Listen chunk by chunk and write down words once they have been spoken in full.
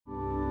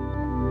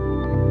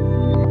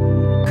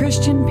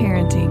Christian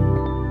parenting.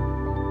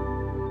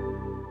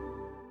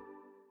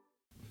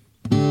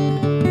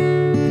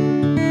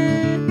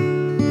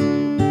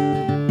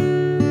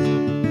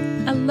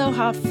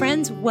 Aloha,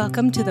 friends.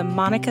 Welcome to the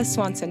Monica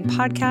Swanson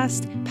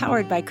podcast,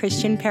 powered by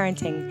Christian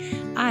Parenting.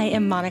 I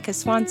am Monica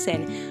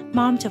Swanson,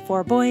 mom to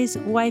 4 boys,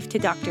 wife to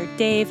Dr.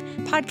 Dave,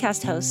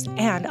 podcast host,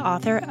 and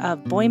author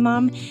of Boy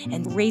Mom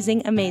and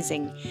Raising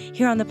Amazing.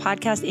 Here on the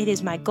podcast, it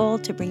is my goal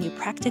to bring you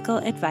practical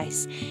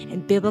advice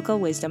and biblical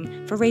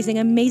wisdom for raising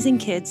amazing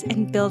kids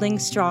and building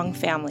strong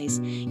families.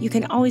 You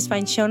can always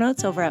find show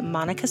notes over at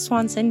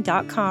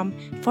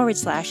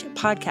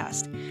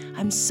monicaswanson.com/podcast.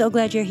 I'm so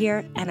glad you're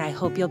here, and I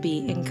hope you'll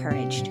be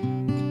encouraged.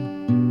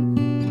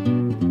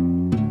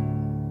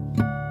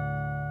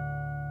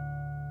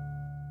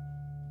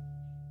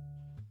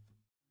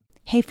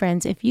 Hey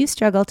friends, if you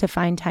struggle to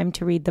find time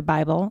to read the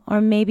Bible, or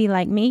maybe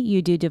like me,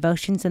 you do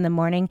devotions in the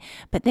morning,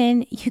 but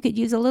then you could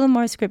use a little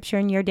more scripture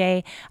in your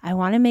day, I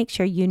want to make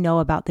sure you know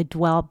about the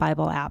Dwell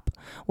Bible app.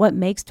 What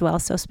makes Dwell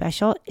so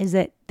special is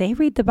that they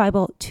read the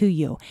Bible to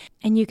you,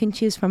 and you can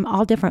choose from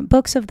all different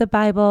books of the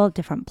Bible,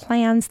 different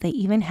plans. They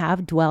even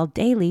have Dwell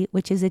Daily,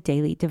 which is a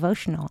daily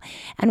devotional.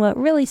 And what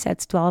really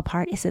sets Dwell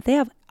apart is that they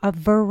have a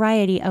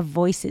variety of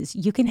voices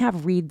you can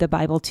have read the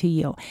Bible to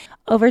you.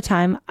 Over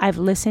time, I've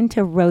listened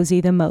to Rosie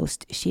the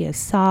most. She is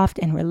soft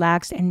and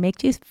relaxed and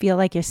makes you feel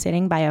like you're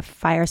sitting by a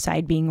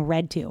fireside being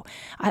read to.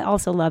 I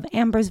also love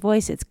Amber's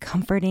voice. It's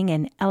comforting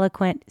and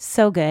eloquent,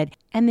 so good.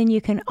 And then you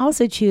can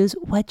also choose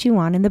what you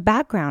want in the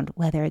background,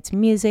 whether it's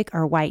music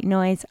or white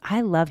noise.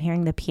 I love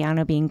hearing the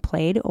piano being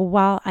played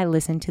while I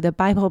listen to the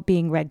Bible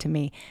being read to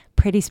me.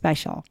 Pretty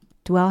special.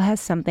 Dwell has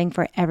something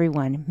for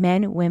everyone,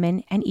 men,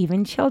 women, and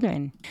even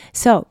children.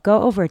 So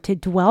go over to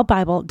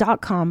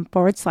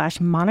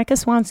dwellbible.com/Monica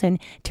Swanson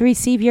to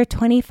receive your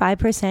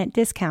 25%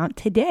 discount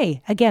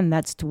today. Again,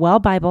 that's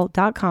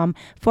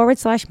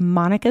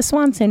dwellbible.com/Monica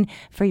Swanson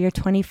for your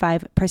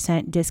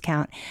 25%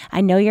 discount.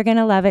 I know you're going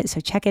to love it, so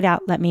check it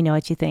out. Let me know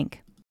what you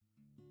think.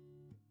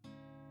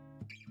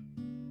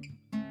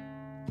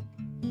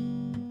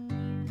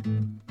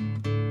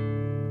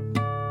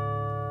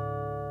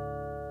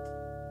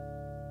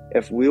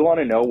 If we want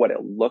to know what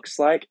it looks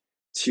like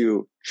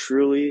to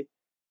truly,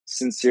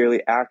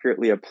 sincerely,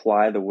 accurately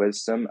apply the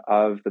wisdom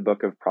of the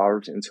book of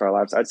Proverbs into our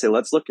lives, I'd say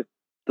let's look at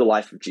the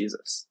life of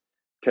Jesus,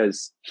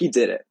 because he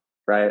did it,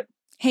 right?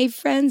 Hey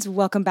friends,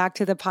 welcome back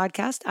to the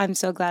podcast. I'm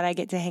so glad I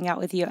get to hang out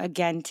with you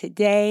again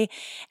today.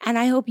 And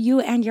I hope you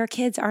and your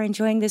kids are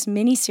enjoying this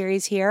mini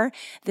series here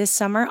this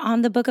summer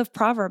on the book of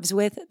Proverbs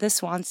with the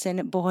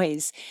Swanson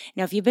boys.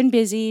 Now, if you've been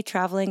busy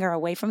traveling or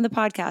away from the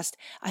podcast,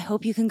 I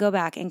hope you can go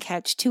back and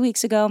catch 2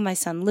 weeks ago. My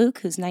son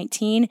Luke, who's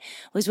 19,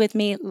 was with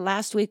me.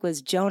 Last week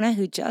was Jonah,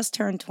 who just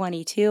turned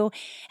 22.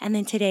 And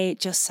then today,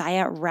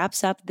 Josiah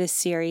wraps up this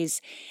series.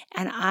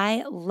 And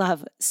I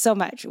love so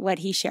much what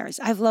he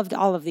shares. I've loved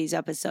all of these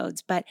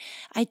episodes. But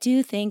I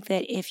do think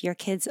that if your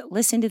kids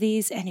listen to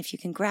these and if you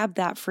can grab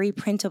that free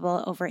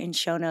printable over in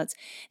show notes,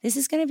 this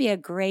is going to be a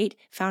great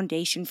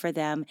foundation for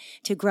them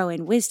to grow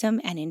in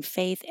wisdom and in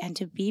faith and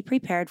to be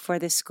prepared for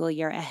the school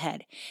year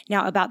ahead.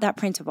 Now, about that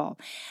printable,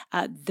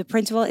 the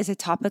printable is a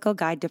topical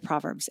guide to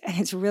Proverbs, and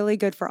it's really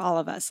good for all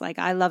of us. Like,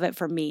 I love it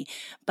for me,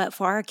 but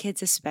for our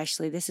kids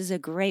especially, this is a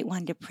great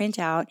one to print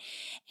out,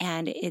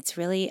 and it's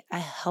really a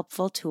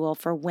helpful tool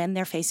for when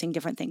they're facing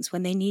different things,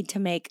 when they need to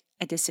make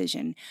a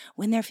decision,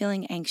 when they're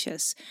feeling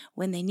anxious,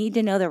 when they need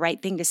to know the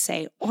right thing to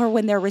say, or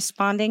when they're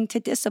responding to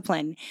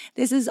discipline.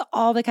 This is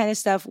all the kind of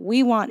stuff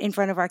we want in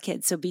front of our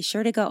kids. So be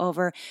sure to go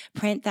over,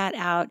 print that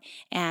out,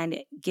 and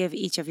give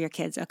each of your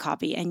kids a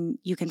copy. And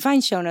you can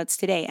find show notes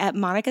today at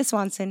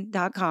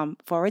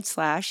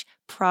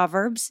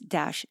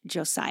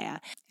monicaswanson.com/Proverbs-Josiah.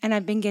 And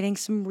I've been getting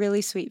some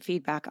really sweet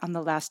feedback on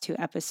the last 2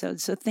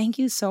 episodes. So thank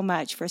you so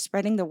much for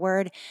spreading the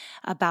word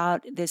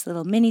about this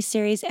little mini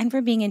series and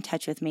for being in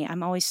touch with me.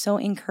 I'm always so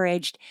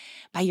encouraged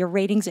by your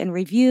ratings and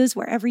reviews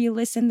wherever you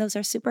listen. Those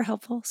are super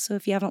helpful. So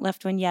if you haven't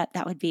left one yet,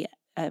 that would be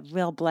a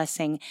real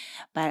blessing.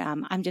 But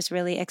I'm just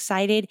really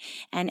excited.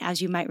 And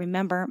as you might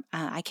remember,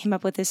 I came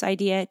up with this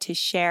idea to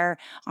share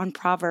on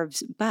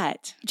Proverbs,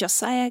 but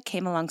Josiah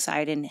came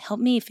alongside and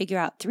helped me figure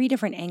out 3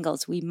 different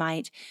angles we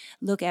might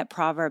look at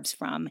Proverbs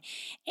from.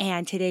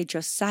 And today,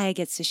 Josiah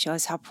gets to show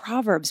us how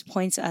Proverbs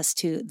points us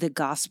to the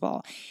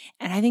gospel.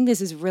 And I think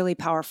this is really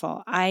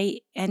powerful.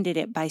 I ended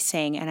it by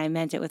saying, and I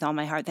meant it with all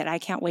my heart, that I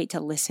can't wait to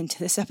listen to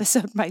this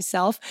episode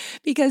myself,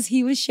 because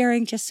he was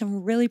sharing just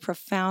some really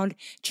profound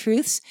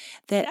truths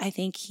that I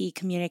think he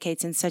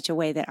communicates in such a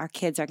way that our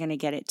kids are going to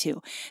get it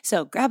too.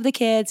 So grab the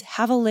kids,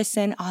 have a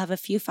listen. I'll have a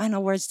few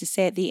final words to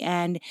say at the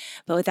end.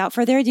 But without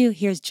further ado,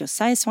 here's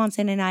Josiah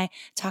Swanson and I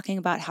talking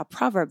about how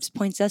Proverbs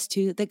points us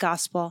to the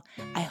gospel.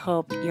 I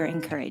hope you're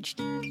encouraged.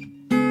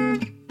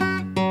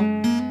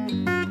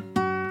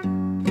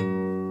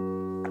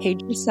 Hey,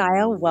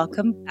 Josiah,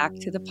 welcome back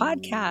to the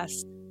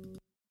podcast.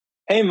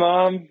 Hey,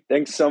 Mom.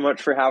 Thanks so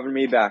much for having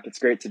me back. It's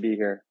great to be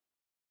here.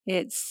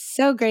 It's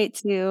so great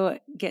to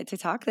get to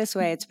talk this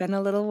way. It's been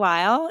a little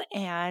while,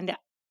 and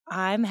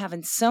I'm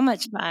having so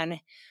much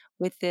fun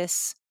with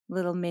this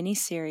little mini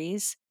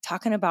series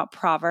talking about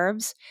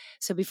Proverbs.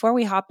 So before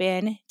we hop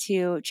in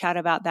to chat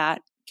about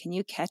that, can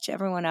you catch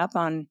everyone up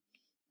on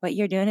what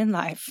you're doing in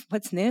life?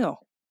 What's new?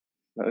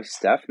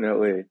 Most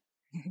definitely.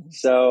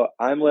 So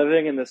I'm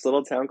living in this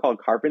little town called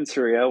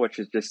Carpinteria, which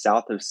is just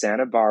south of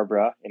Santa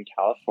Barbara in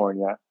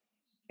California,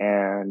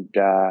 and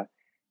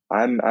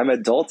I'm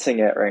adulting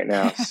it right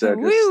now. So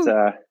just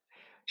Woo!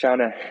 trying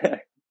to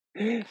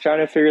trying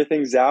to figure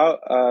things out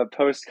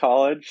post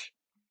college,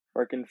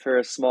 working for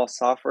a small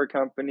software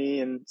company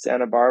in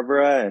Santa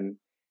Barbara, and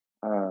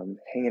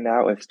hanging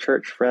out with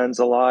church friends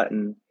a lot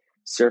and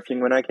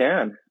surfing when I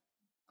can.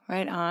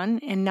 Right on.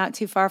 And not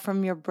too far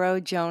from your bro,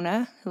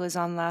 Jonah, who was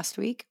on last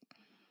week.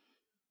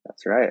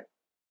 That's right.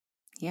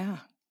 Yeah.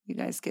 You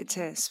guys get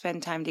to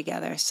spend time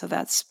together. So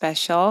that's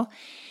special.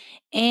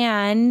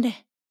 And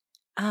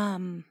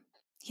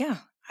yeah,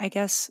 I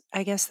guess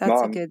that's a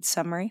Mom, good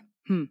summary.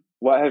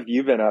 what have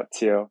you been up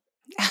to?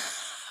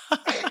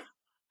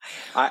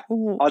 I'll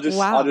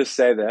Wow. just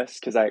say this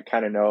because I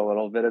kind of know a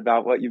little bit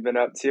about what you've been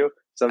up to.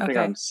 Something Okay.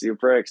 I'm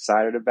super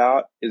excited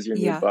about is your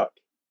new Yeah. book.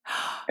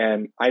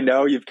 And I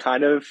know you've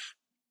kind of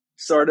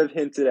sort of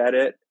hinted at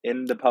it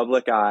in the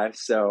public eye,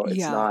 so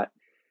Yeah.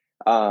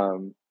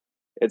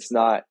 it's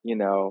not,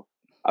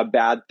 a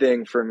bad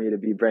thing for me to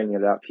be bringing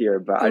it up here,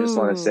 but I just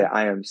want to say Ooh.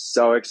 I am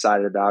so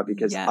excited about it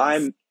because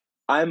Yes.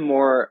 I'm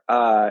more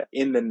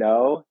in the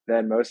know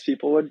than most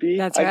people would be,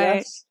 That's I right.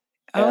 guess.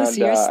 Oh, so And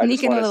you're I just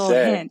sneaking want a to little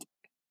say hint.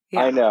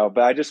 I Yeah. know,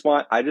 but I just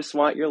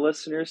want your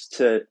listeners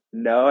to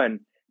know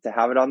and to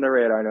have it on their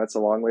radar. I know it's a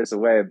long ways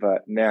away,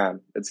 but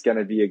man, it's going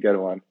to be a good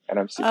one, and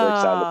I'm super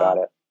excited about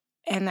it.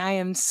 And I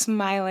am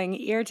smiling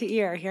ear to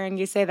ear hearing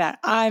you say that.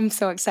 I'm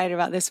so excited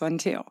about this one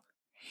too.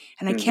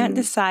 And I can't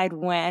decide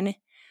when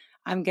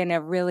I'm going to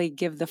really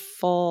give the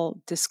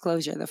full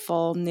disclosure, the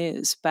full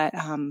news, but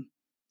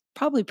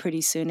probably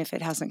pretty soon if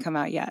it hasn't come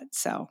out yet.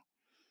 So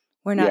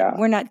we're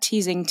not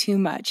teasing too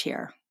much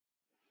here.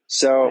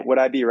 So But would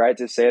I be right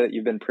to say that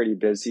you've been pretty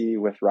busy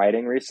with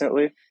writing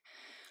recently?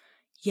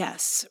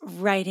 yes,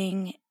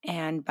 writing.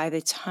 And by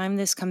the time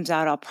this comes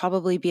out, I'll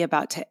probably be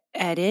about to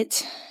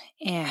edit.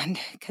 And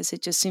because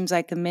it just seems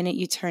like the minute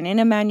you turn in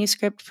a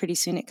manuscript, pretty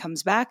soon it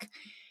comes back.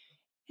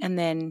 And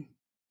then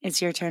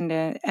it's your turn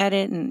to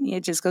edit. And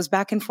it just goes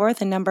back and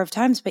forth a number of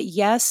times. But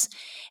yes,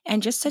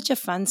 and just such a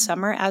fun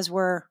summer as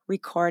we're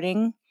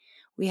recording.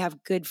 We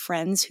have good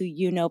friends who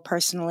you know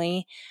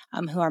personally,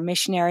 who are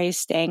missionaries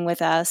staying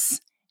with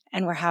us.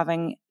 And we're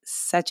having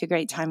such a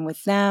great time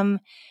with them.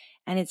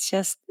 And it's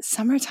just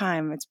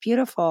summertime. It's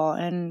beautiful.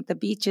 And the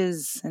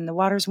beaches and the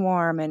water's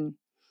warm. And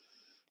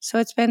so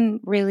it's been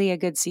really a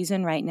good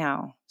season right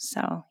now.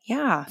 So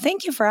yeah,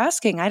 thank you for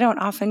asking. I don't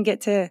often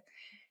get to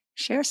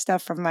share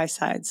stuff from my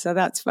side. So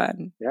that's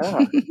fun.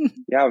 Yeah.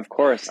 Yeah, of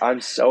course.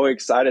 I'm so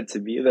excited to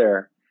be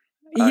there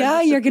in Yeah,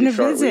 just a you're going few to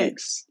short visit.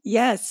 weeks.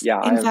 Yes. Yeah,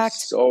 I am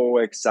so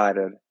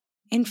excited.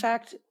 In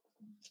fact,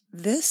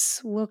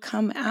 this will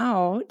come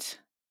out.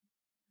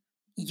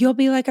 You'll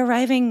be like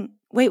arriving.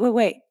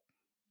 Wait.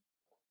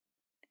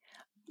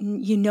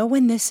 You know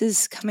when this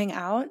is coming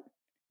out?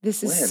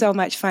 This is so When?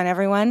 much fun,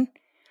 everyone.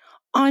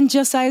 On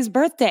Josiah's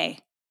birthday.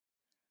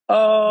 This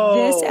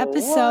Oh,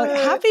 episode, what?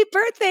 happy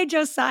birthday,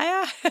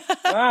 Josiah.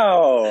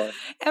 Wow.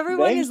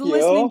 Everyone Thank is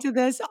listening you. to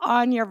this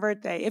on your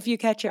birthday if you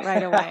catch it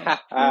right away.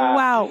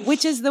 Wow,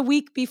 which is the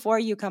week before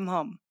you come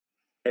home.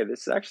 Hey,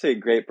 this is actually a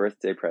great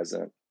birthday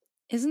present.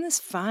 Isn't this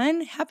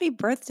fun? Happy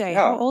birthday.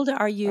 How Yeah. old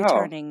are you Wow.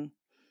 turning?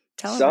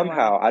 Tell everyone.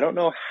 Somehow, I don't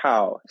know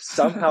how,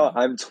 somehow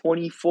I'm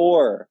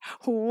 24.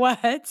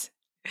 What?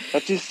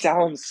 That just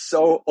sounds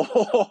so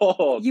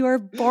old. You were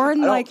born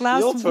I don't like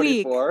last feel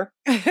week. 24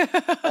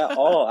 at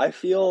all. I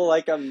feel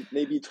like I'm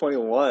maybe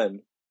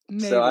 21.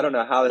 So I don't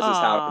Maybe. know how this is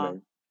Oh,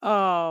 happening.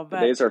 oh, The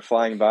days are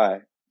flying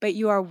by. but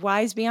you are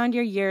wise beyond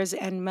your years,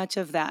 and much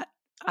of that,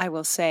 I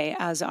will say,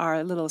 as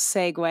our little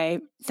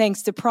segue,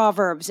 thanks to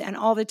Proverbs and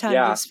all the time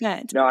Yeah. you've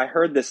spent. No, I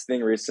heard this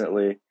thing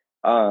recently,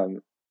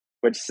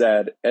 which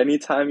said,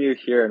 anytime you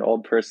hear an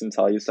old person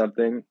tell you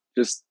something,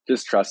 just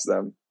trust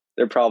them.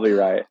 They're probably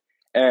right.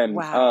 And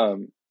Wow.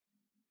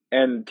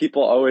 and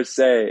people always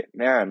say,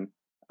 man,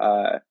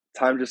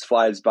 time just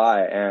flies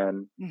by,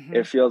 and Mm-hmm.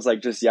 it feels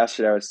like just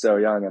yesterday I was so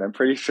young. And I'm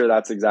pretty sure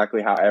that's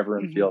exactly how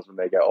everyone Mm-hmm. feels when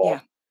they get old. Yeah,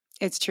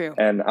 it's true.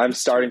 And I'm It's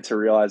starting true. to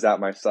realize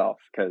that myself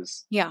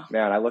because, Yeah.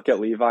 man, I look at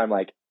Levi, I'm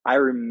like, I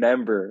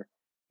remember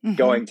Mm-hmm.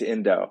 going to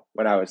Indo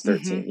when I was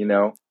 13,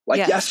 Mm-hmm. like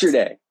Yes.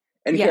 yesterday.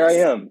 And here I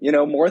Yes.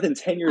 am, more than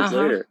 10 years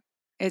later.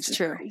 It's This is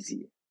true.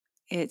 crazy.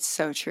 It's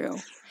so true.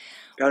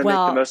 Gotta make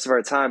the most of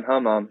our time, huh,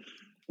 Mom?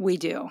 We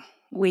do.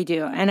 We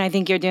do. And I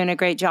think you're doing a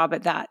great job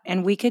at that.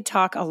 And we could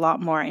talk a lot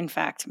more. In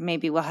fact,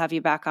 maybe we'll have you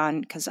back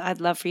on because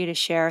I'd love for you to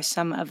share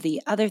some of the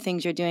other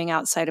things you're doing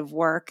outside of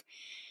work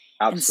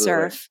and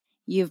Absolutely. surf.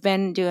 You've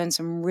been doing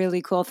some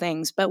really cool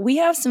things, but we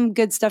have some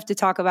good stuff to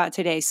talk about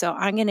today. So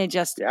I'm going to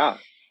just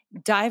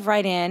dive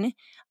right in.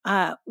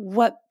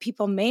 What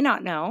people may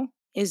not know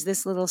is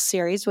this little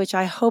series, which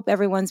I hope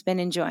everyone's been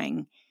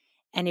enjoying.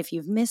 And if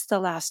you've missed the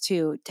last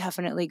two,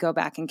 definitely go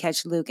back and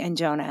catch Luke and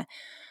Jonah.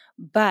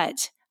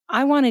 But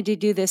I wanted to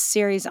do this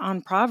series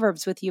on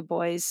Proverbs with you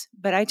boys,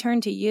 but I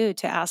turned to you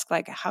to ask,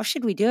 like, how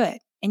should we do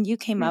it? And you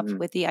came up Mm-hmm.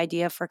 with the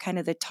idea for kind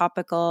of the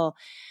topical,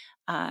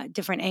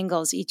 different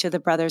angles each of the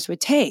brothers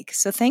would take.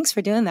 So thanks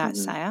for doing that,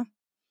 Mm-hmm. Saya.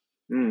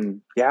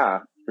 Yeah,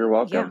 you're Yeah.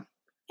 welcome.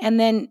 And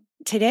then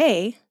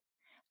today,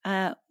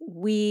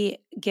 we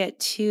get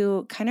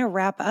to kind of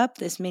wrap up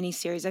this mini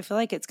series. I feel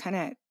like it's kind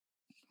of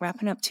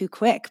wrapping up too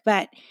quick,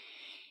 but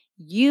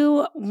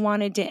you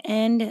wanted to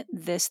end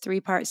this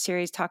 3-part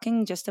series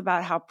talking just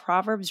about how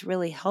Proverbs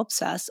really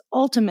helps us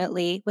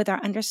ultimately with our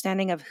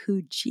understanding of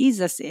who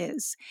Jesus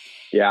is.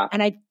 Yeah.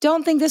 And I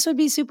don't think this would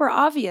be super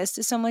obvious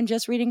to someone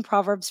just reading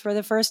Proverbs for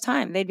the first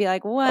time. They'd be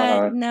like, what?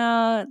 Uh-huh.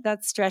 No,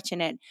 that's stretching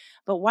it.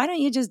 But why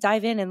don't you just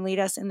dive in and lead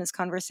us in this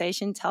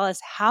conversation? Tell us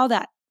how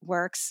that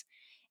works.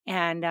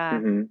 And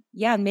Mm-hmm.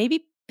 yeah,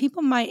 maybe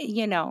people might,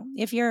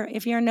 if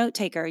you're a note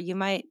taker, you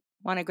might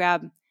want to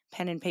grab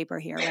pen and paper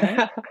here,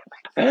 right?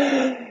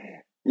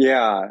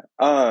 Yeah.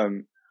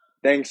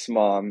 Thanks,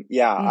 Mom.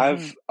 Yeah, Mm-hmm.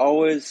 I've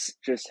always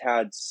just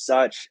had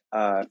such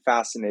a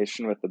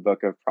fascination with the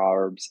book of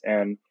Proverbs.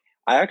 And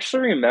I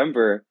actually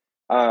remember,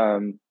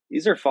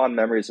 these are fond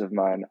memories of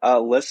mine,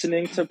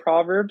 listening to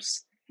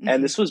Proverbs. And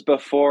Mm-hmm. this was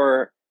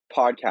before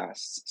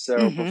podcasts, so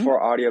Mm-hmm.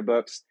 before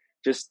audiobooks,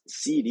 just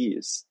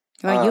CDs.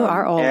 Well, you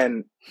are old.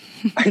 And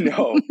I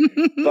know,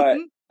 but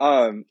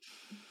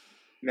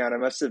man, I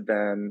must have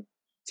been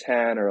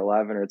 10 or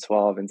 11 or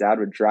 12, and Dad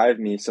would drive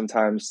me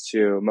sometimes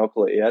to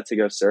Mokuleia to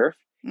go surf.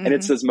 And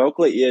it's Mm-hmm. those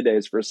Mokuleia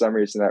days for some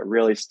reason that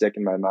really stick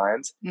in my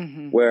mind,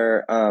 Mm-hmm.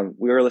 where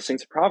we were listening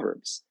to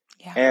Proverbs.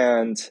 Yeah.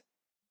 And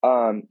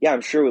yeah,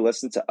 I'm sure we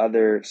listened to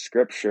other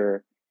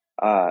scripture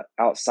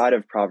outside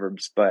of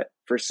Proverbs, but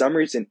for some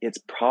reason, it's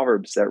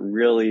Proverbs that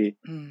really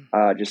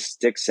just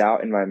sticks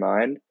out in my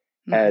mind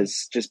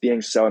as just being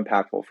so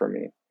impactful for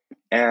me.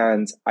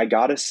 And I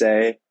gotta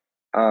say,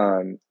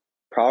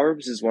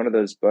 Proverbs is one of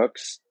those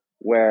books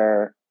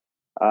where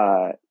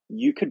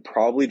you could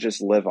probably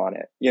just live on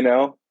it, you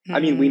know? I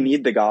mean, we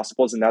need the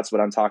Gospels, and that's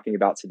what I'm talking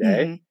about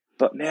today. Mm-hmm.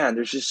 But man,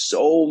 there's just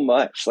so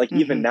much. Like,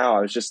 even Mm-hmm. now,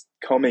 I was just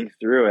combing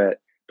through it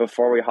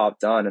before we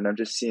hopped on, and I'm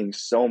just seeing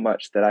so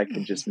much that I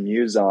could just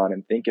muse on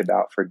and think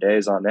about for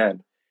days on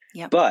end.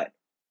 Yep. But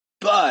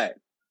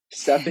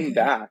stepping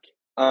back,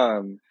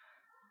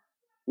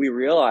 we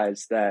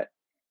realize that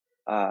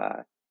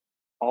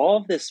all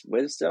of this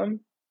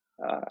wisdom,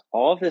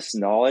 all of this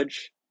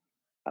knowledge,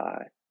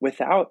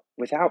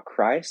 without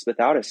Christ,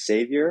 without a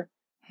Savior,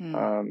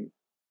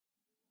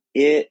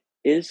 it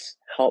is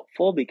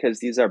helpful because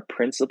these are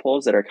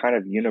principles that are kind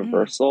of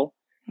universal.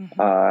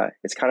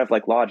 It's kind of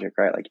like logic,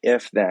 right? Like,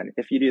 if then,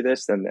 if you do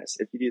this, then this,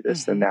 if you do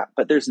this, then that.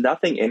 But there's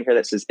nothing in here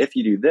that says, if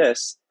you do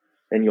this,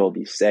 then you'll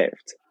be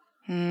saved.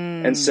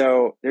 And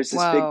so there's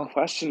this big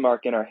question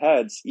mark in our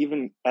heads,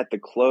 even at the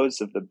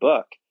close of the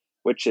book,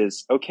 which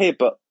is, okay,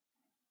 but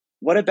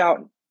what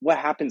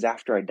happens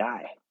after I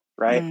die,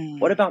 right?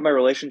 What about my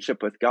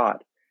relationship with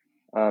God?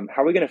 How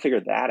are we going to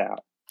figure that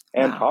out?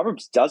 And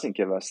Proverbs doesn't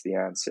give us the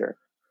answer.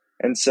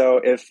 And so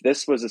if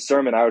this was a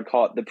sermon, I would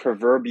call it the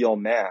proverbial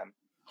man,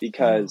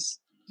 because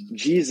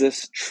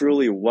Jesus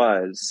truly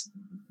was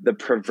the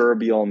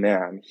proverbial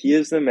man. He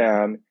is the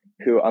man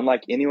who,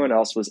 unlike anyone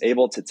else, was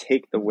able to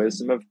take the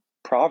wisdom of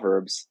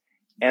Proverbs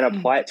and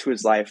apply it to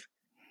his life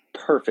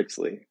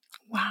perfectly.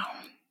 Wow.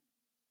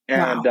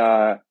 And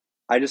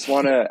I just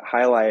want to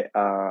highlight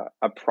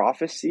a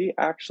prophecy,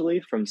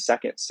 actually, from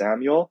 2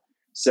 Samuel.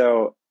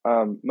 So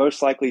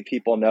most likely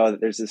people know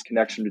that there's this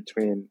connection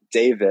between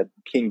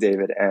King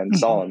David, and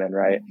Solomon,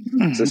 right?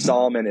 So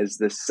Solomon is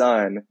the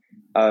son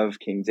of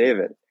King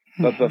David.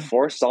 But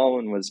before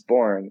Solomon was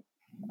born,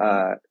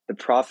 the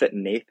prophet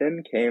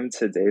Nathan came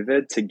to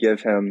David to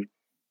give him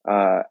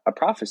a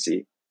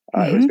prophecy.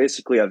 It was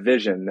basically a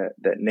vision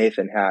that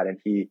Nathan had. And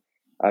he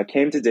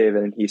came to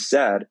David and he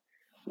said,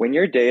 when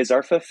your days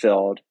are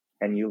fulfilled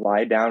and you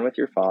lie down with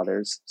your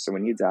fathers, so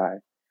when you die,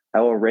 I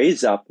will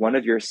raise up one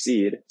of your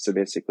seed, so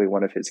basically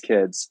one of his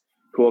kids,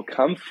 who will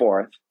come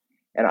forth,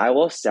 and I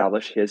will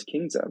establish his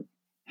kingdom.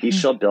 He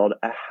shall build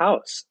a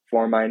house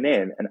for my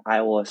name, and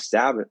I will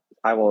establish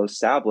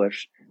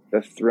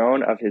the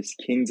throne of his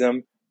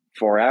kingdom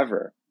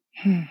forever.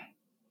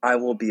 I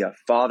will be a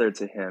father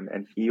to him,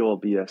 and he will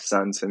be a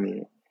son to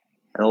me.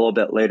 And a little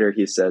bit later,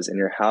 he says, and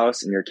your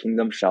house and your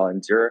kingdom shall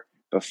endure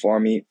before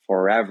me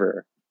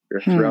forever.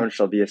 Your throne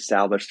shall be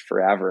established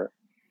forever.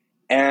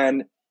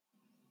 And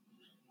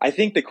I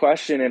think the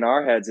question in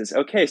our heads is,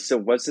 okay, so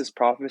was this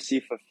prophecy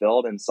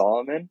fulfilled in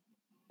Solomon?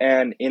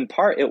 And in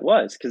part it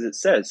was, because it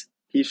says,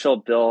 he shall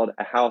build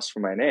a house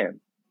for my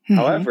name.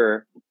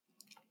 However,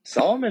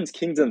 Solomon's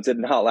kingdom did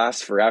not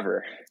last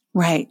forever.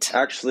 Right.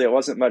 Actually, it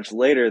wasn't much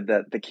later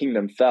that the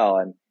kingdom fell,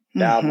 and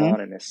Babylon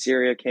and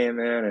Assyria came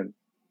in.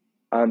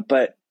 And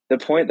but the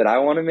point that I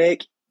want to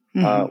make,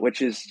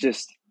 which is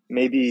just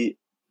maybe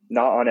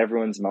not on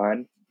everyone's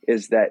mind,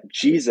 is that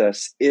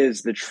Jesus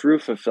is the true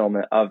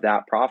fulfillment of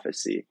that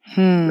prophecy,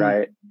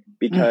 right?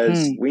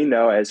 Because we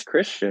know as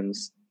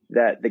Christians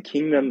that the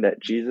kingdom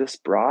that Jesus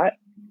brought,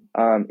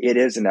 it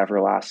is an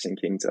everlasting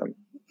kingdom.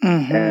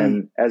 Mm-hmm.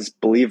 And as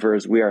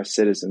believers, we are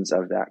citizens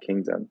of that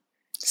kingdom.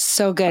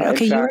 So good. In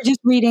Okay, you were fact, just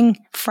reading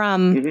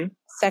from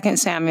 2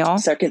 Samuel.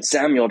 2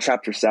 Samuel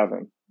chapter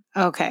 7.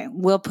 Okay,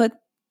 we'll put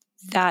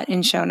that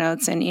in show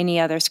notes, and any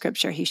other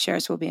scripture he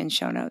shares will be in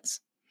show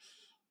notes.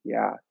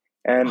 Yeah.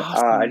 And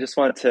Awesome. I just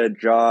want to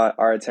draw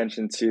our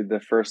attention to the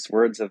first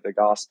words of the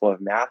Gospel of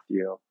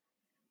Matthew,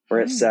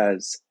 where it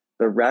says,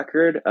 the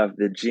record of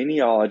the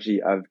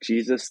genealogy of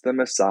Jesus the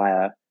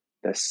Messiah,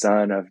 the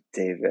son of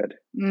David.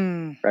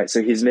 Right?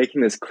 So he's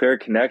making this clear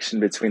connection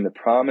between the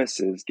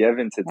promises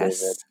given to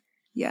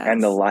David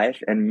and the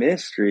life and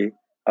ministry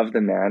of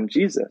the man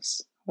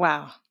Jesus.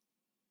 Wow.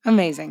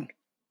 Amazing.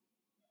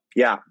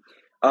 Yeah.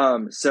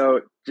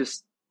 So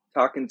just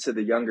talking to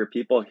the younger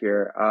people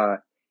here,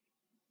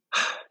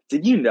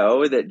 did you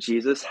know that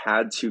Jesus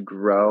had to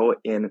grow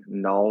in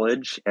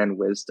knowledge and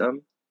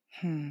wisdom?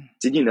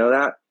 Did you know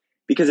that?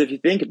 Because if you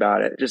think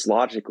about it, just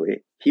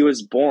logically, he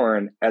was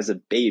born as a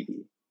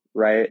baby,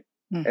 right?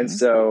 And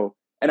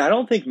I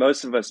don't think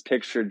most of us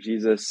picture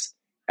Jesus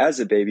as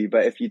a baby,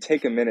 but if you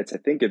take a minute to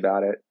think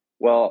about it,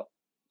 well,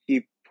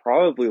 he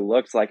probably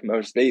looked like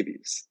most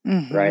babies,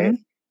 right?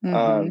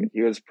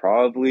 He was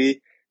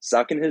probably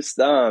sucking his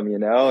thumb,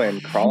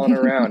 and crawling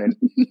around.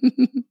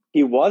 And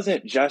he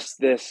wasn't just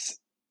this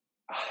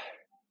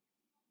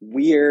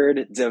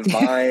weird,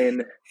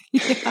 divine,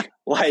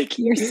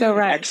 You're so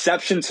right.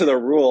 exception to the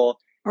rule.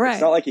 Right.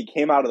 It's not like he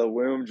came out of the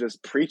womb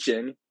just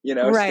preaching,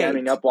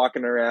 standing up,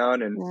 walking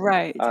around, and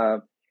right.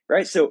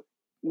 So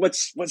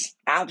what's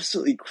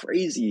absolutely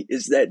crazy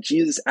is that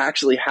Jesus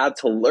actually had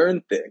to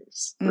learn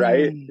things,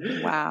 right?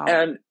 Wow.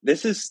 And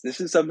this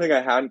is something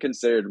I hadn't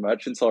considered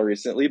much until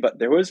recently, but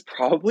there was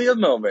probably a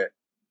moment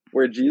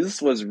where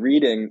Jesus was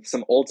reading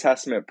some Old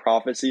Testament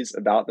prophecies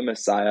about the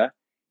Messiah,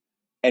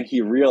 and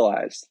he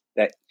realized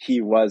that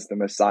he was the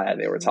Messiah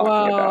they were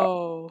talking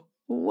about.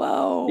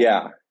 Whoa.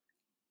 Yeah.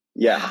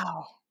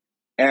 Wow.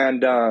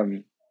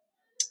 And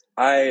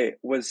I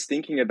was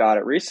thinking about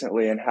it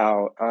recently, and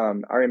how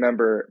I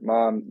remember,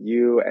 Mom,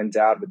 you and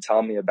Dad would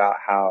tell me about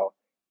how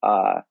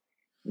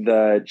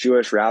the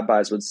Jewish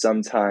rabbis would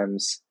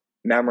sometimes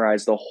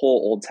memorize the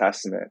whole Old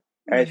Testament.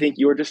 And I think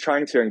you were just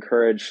trying to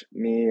encourage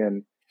me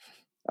and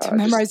to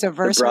memorize a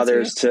verse, the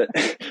brothers to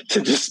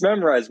just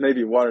memorize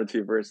maybe one or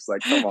two verses.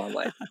 Like, come on,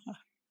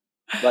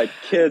 like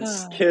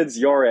kids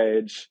your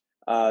age,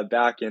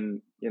 back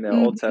in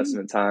Old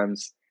Testament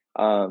times,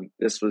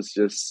 this was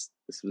just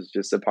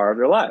a part of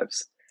their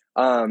lives.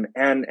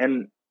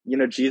 And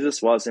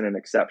Jesus wasn't an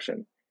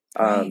exception.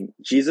 Right.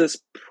 Jesus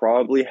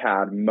probably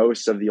had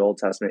most of the Old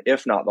Testament,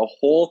 if not the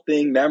whole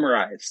thing,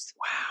 memorized.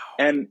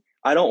 Wow. And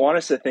I don't want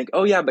us to think,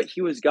 oh yeah, but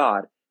he was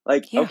God.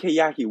 Okay,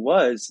 yeah, he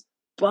was,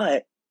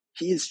 but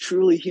he is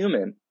truly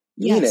human.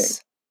 Meaning,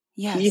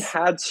 he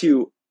had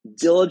to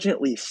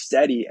diligently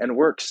study and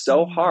work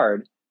so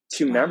hard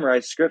to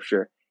memorize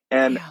scripture.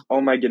 And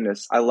oh my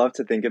goodness, I love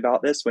to think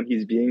about this when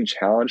he's being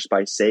challenged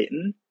by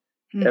Satan.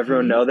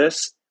 Everyone know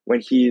this? When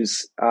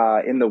he's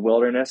in the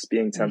wilderness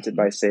being tempted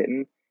by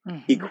Satan,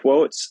 he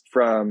quotes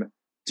from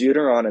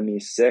Deuteronomy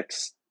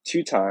 6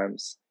 2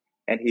 times,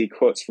 and he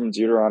quotes from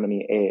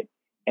Deuteronomy 8.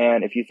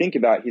 And if you think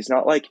about it, he's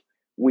not like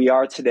we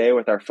are today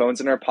with our phones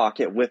in our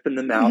pocket, whipping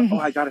them out. Oh,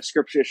 I got a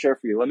scripture to share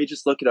for you. Let me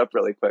just look it up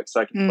really quick so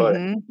I can quote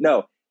it.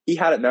 No, he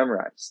had it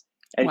memorized.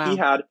 And he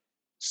had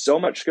so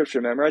much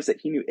scripture memorized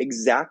that he knew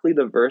exactly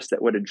the verse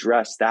that would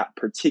address that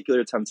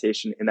particular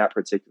temptation in that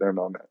particular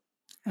moment.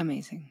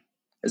 Amazing.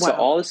 So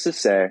all this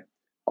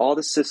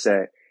to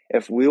say,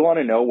 if we want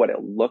to know what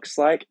it looks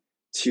like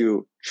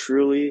to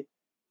truly,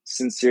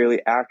 sincerely,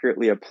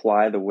 accurately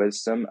apply the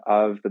wisdom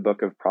of the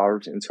book of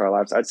Proverbs into our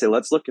lives, I'd say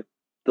let's look at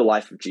the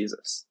life of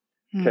Jesus,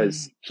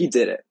 because he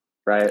did it,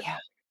 right? Yeah.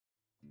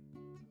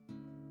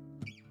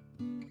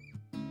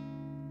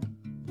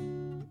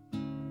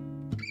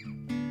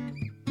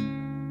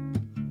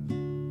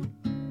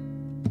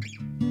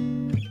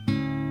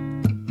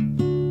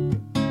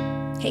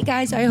 Hey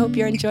guys, I hope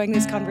you're enjoying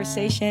this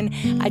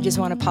conversation. I just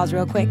want to pause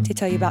real quick to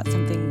tell you about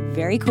something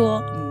very cool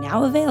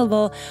now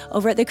available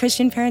over at the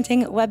Christian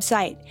Parenting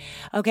website.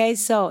 Okay,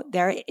 so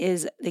there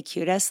is the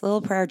cutest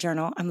little prayer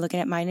journal. I'm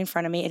looking at mine in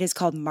front of me. It is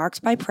called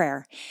Marked by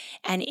Prayer,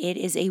 and it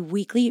is a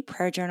weekly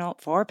prayer journal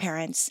for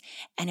parents,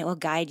 and it will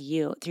guide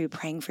you through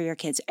praying for your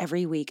kids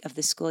every week of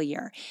the school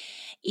year.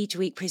 Each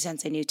week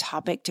presents a new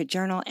topic to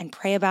journal and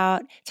pray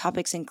about.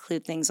 Topics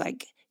include things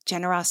like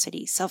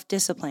generosity,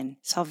 self-discipline,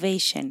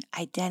 salvation,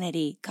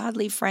 identity,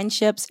 godly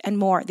friendships, and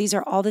more. These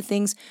are all the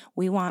things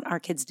we want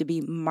our kids to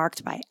be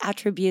marked by,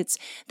 attributes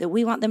that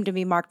we want them to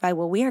be marked by.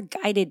 Well, we are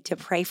guided to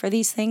pray for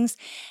these things.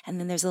 And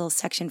then there's a little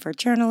section for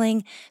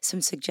journaling,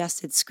 some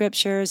suggested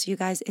scriptures. You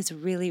guys, it's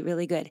really,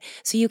 really good.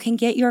 So you can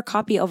get your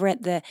copy over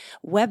at the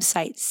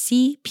website,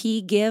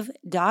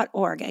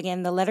 cpgive.org.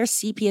 Again, the letter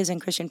CP is in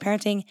Christian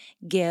Parenting,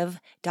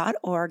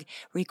 give.org.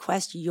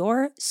 Request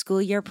your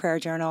school year prayer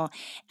journal,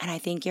 and I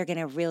think you're going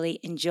to really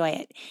enjoy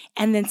it.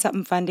 And then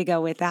something fun to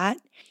go with that.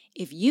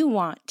 If you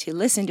want to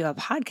listen to a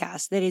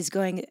podcast that is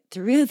going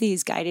through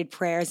these guided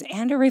prayers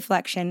and a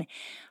reflection,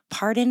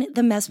 Pardon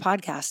the Mess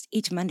podcast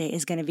each Monday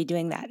is going to be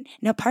doing that.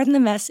 Now, Pardon the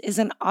Mess is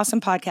an awesome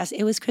podcast.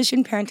 It was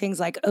Christian Parenting's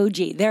like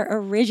OG, their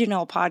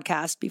original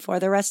podcast before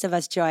the rest of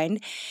us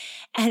joined.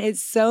 And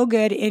it's so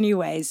good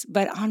anyways.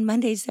 But on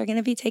Mondays, they're going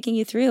to be taking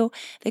you through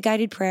the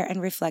guided prayer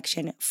and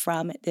reflection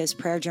from this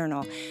prayer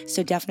journal.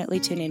 So definitely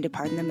tune in to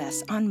Pardon the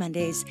Mess on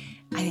Mondays.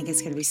 I think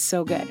it's going to be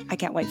so good. I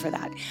can't wait for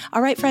that.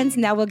 All right, friends,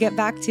 now we'll get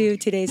back to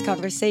today's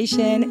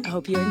conversation. I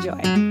hope you enjoy.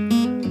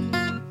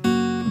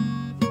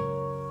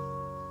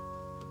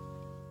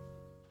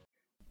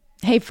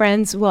 Hey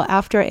friends, well,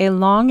 after a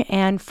long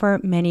and for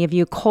many of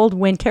you cold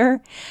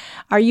winter,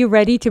 are you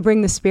ready to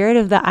bring the spirit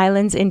of the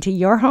islands into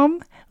your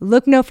home?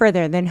 Look no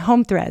further than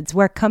Home Threads,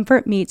 where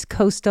comfort meets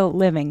coastal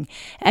living.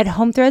 At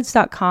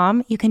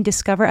homethreads.com, you can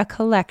discover a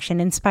collection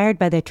inspired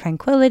by the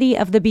tranquility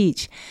of the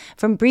beach.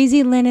 From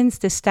breezy linens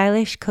to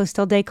stylish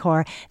coastal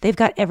decor, they've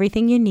got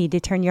everything you need to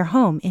turn your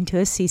home into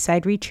a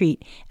seaside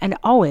retreat, and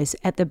always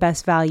at the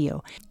best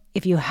value.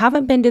 If you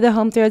haven't been to the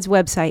Home Threads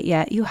website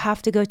yet, you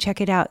have to go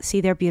check it out.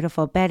 See their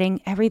beautiful bedding,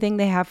 everything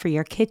they have for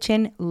your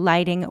kitchen,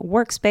 lighting,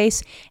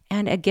 workspace,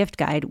 and a gift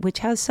guide, which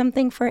has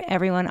something for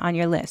everyone on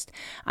your list.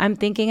 I'm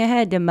thinking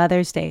ahead to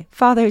Mother's Day,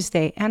 Father's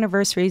Day,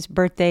 anniversaries,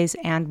 birthdays,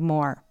 and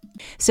more.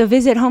 So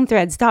visit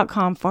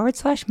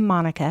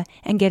homethreads.com/Monica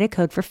and get a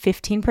code for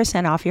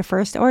 15% off your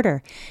first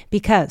order.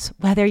 Because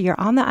whether you're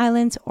on the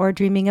islands or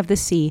dreaming of the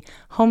sea,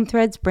 Home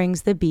Threads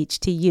brings the beach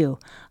to you.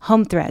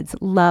 Home Threads,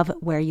 love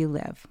where you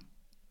live.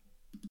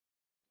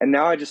 And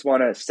now I just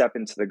want to step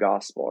into the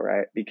gospel,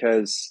 right?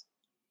 Because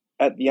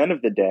at the end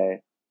of the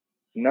day,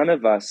 none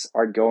of us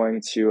are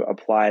going to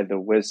apply the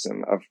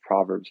wisdom of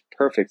Proverbs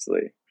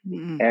perfectly.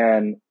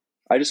 And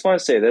I just want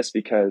to say this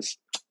because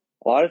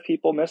a lot of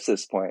people miss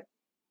this point.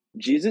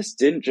 Jesus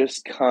didn't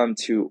just come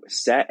to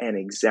set an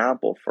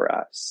example for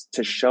us,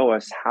 to show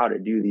us how to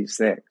do these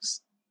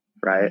things,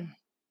 right?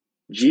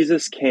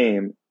 Jesus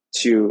came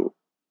to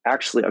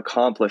actually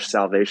accomplish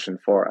salvation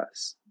for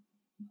us.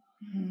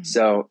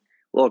 So,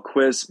 little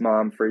quiz,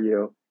 Mom, for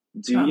you.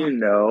 Do you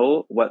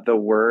know what the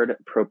word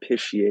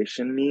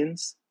propitiation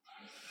means?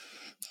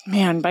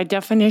 Man, by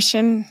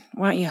definition,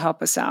 why don't you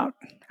help us out?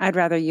 I'd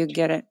rather you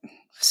get it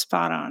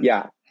spot on.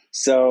 Yeah.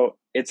 So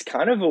it's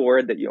kind of a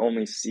word that you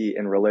only see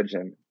in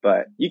religion,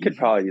 but you could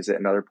probably use it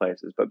in other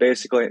places. But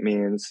basically it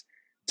means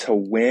to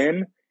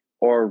win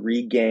or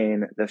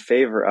regain the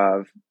favor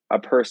of a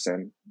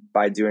person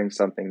by doing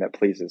something that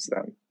pleases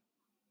them.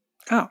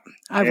 Oh,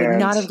 I would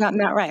not have gotten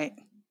that right.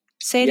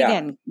 Say it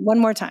again, one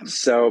more time.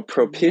 So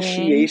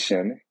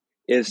propitiation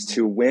is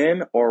to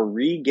win or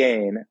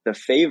regain the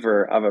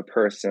favor of a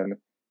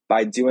person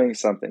by doing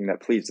something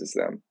that pleases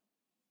them.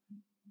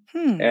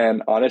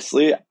 And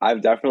honestly,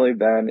 I've definitely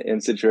been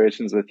in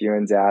situations with you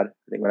and Dad,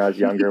 I think when I was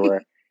younger,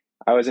 where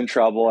I was in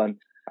trouble and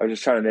I was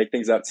just trying to make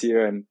things up to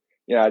you. And,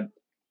 I'd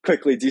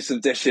quickly do some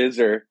dishes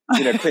or,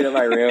 clean up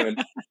my room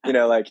and,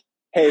 like,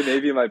 hey,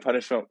 maybe my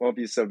punishment won't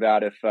be so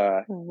bad if,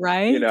 I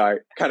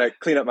kind of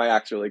clean up my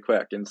act really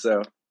quick. And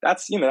so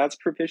that's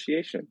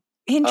propitiation.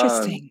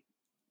 Interesting.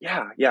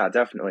 Yeah,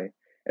 definitely.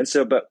 And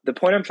so, but the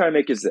point I'm trying to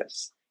make is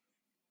this.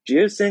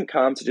 Jesus didn't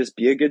come to just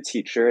be a good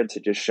teacher and to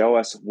just show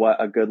us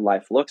what a good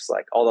life looks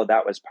like, although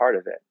that was part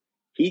of it.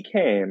 He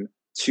came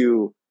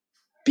to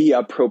be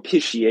a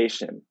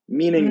propitiation,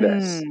 meaning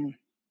this.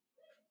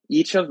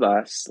 Each of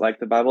us, like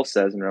the Bible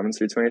says in Romans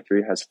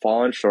 3:23, has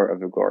fallen short of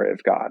the glory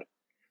of God.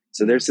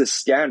 So there's this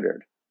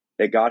standard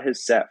that God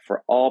has set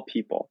for all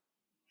people.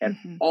 And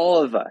all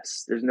of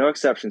us, there's no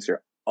exceptions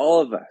here,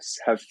 all of us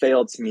have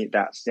failed to meet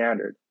that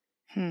standard.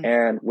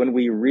 And when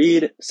we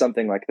read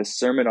something like the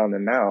Sermon on the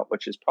Mount,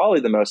 which is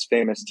probably the most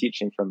famous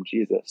teaching from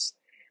Jesus,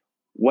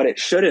 what it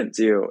shouldn't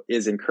do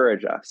is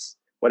encourage us.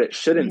 What it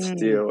shouldn't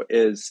do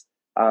is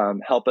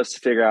help us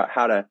to figure out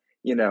how to,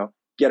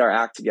 get our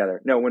act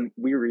together. No, when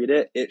we read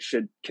it, it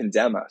should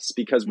condemn us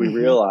because we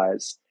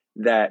realize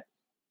that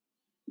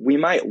we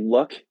might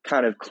look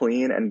kind of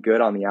clean and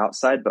good on the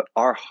outside, but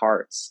our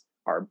hearts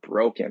are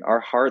broken. Our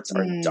hearts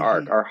are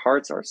dark. Our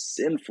hearts are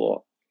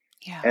sinful.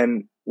 Yeah.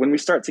 And when we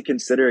start to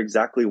consider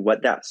exactly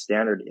what that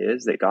standard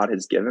is that God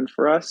has given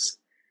for us,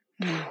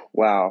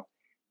 wow,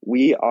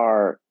 we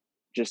are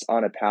just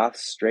on a path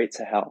straight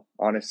to hell,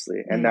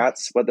 honestly. And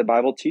that's what the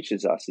Bible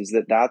teaches us, is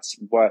that that's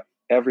what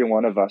every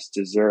one of us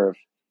deserve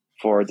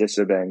for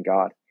disobeying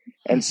God.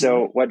 And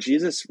so what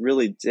Jesus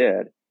really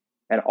did,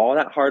 and all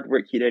that hard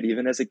work he did,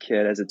 even as a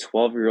kid, as a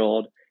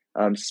 12-year-old,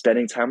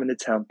 spending time in the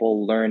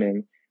temple,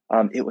 learning,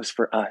 it was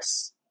for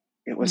us.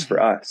 It was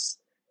for us.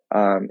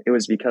 It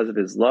was because of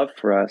his love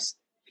for us.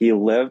 He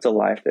lived a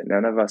life that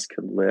none of us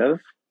could live,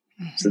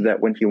 so that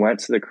when he went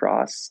to the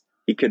cross,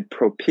 he could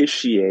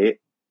propitiate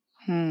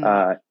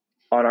on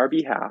our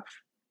behalf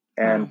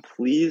and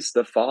please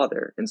the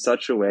Father in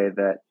such a way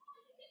that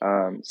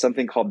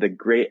something called the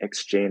Great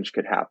Exchange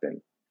could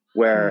happen,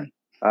 where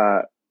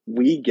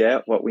we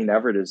get what we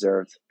never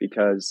deserved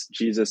because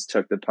Jesus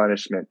took the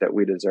punishment that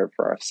we deserve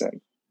for our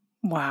sin.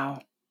 Wow.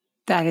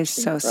 That is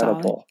so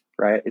incredible, solid.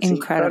 Right? It's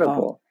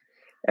incredible.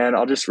 And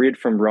I'll just read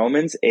from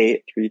Romans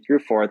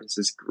 8:3-4. This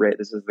is great.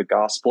 This is the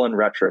gospel in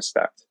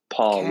retrospect.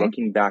 Paul, Okay.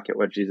 looking back at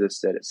what Jesus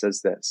did, it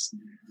says this: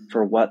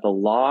 "For what the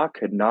law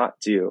could not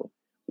do,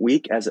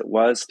 weak as it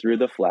was through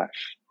the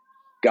flesh,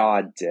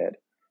 God did,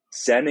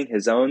 sending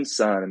his own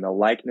Son in the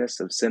likeness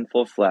of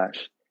sinful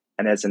flesh,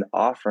 and as an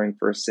offering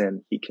for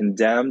sin, he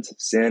condemned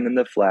sin in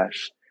the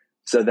flesh,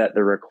 so that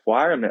the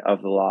requirement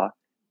of the law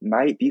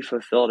might be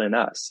fulfilled in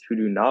us, who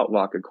do not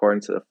walk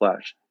according to the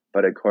flesh,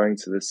 but according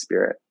to the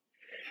Spirit."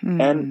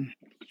 And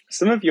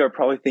some of you are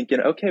probably thinking,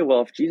 okay,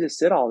 well, if Jesus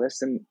did all this,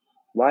 then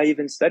why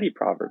even study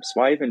Proverbs?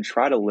 Why even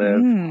try to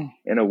live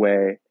in a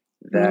way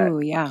that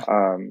Yeah.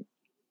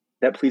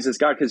 that pleases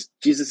God? Because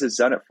Jesus has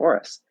done it for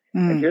us.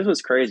 And here's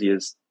what's crazy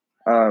is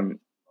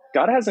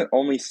God hasn't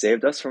only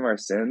saved us from our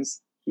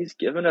sins, he's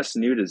given us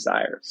new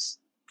desires.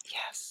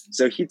 Yes.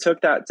 So he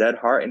took that dead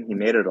heart and he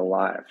made it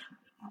alive.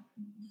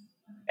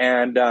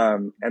 And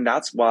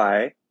that's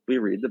why we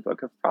read the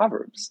book of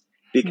Proverbs.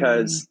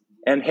 Because,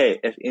 and hey,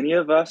 if any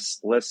of us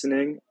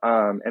listening,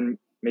 and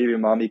maybe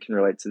Mom, you can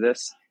relate to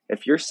this,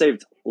 if you're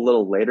saved a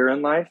little later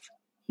in life,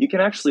 you can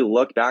actually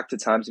look back to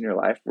times in your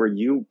life where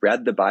you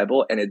read the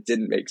Bible and it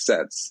didn't make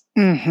sense.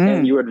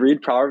 And you would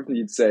read Proverbs and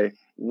you'd say,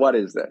 what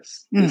is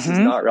this? This is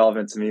not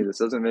relevant to me. This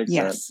doesn't make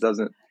sense. It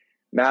doesn't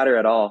matter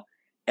at all.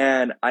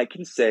 And I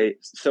can say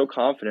so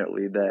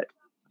confidently that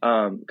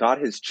God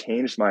has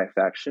changed my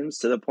affections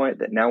to the point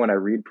that now when I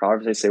read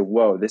Proverbs, I say,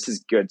 whoa, this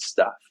is good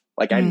stuff.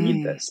 Like, I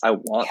need this. I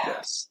want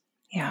this.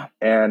 Yeah.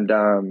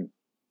 And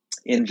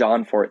in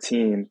John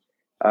 14,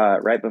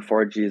 right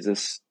before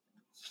Jesus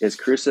is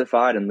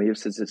crucified and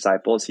leaves his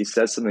disciples, he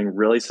says something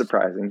really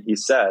surprising. He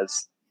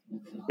says,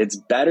 it's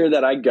better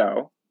that I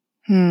go.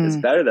 It's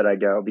better that I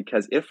go,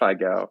 because if I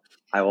go,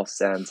 I will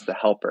send the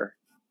helper.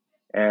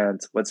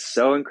 And what's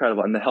so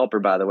incredible, and the helper,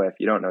 by the way, if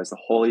you don't know, is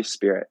the Holy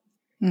Spirit.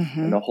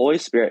 And the Holy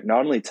Spirit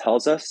not only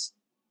tells us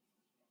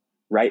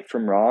right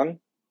from wrong,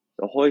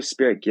 the Holy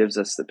Spirit gives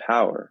us the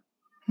power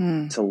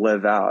to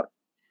live out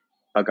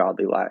a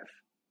godly life.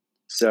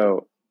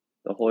 So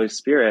the Holy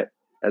Spirit,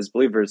 as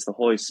believers, the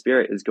Holy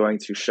Spirit is going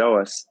to show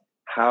us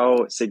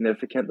how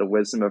significant the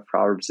wisdom of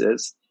Proverbs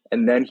is.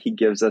 And then he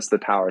gives us the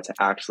power to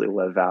actually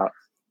live out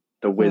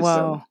the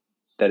wisdom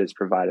that is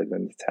provided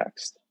in the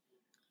text.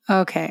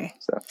 Okay.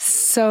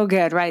 So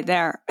good right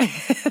there.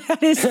 That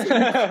is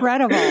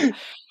incredible.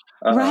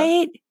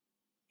 Right?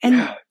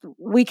 And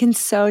we can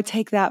so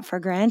take that for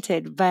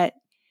granted, but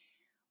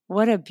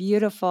what a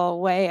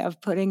beautiful way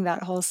of putting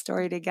that whole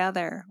story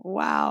together.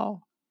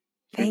 Wow.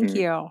 Thank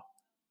you.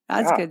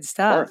 That's good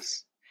stuff. Of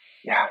course.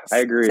 Yeah, I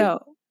agree.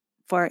 So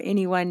for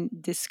anyone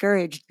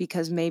discouraged,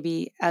 because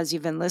maybe as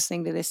you've been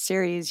listening to this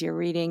series, you're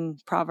reading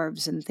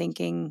Proverbs and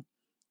thinking,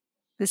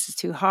 this is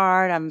too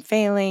hard, I'm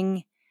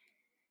failing.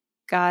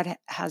 God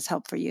has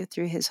help for you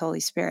through his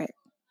Holy Spirit,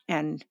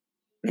 and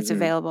it's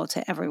available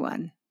to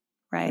everyone,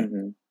 right?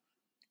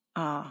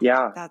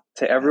 To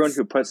everyone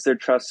who puts their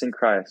trust in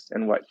Christ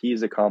and what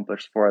he's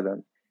accomplished for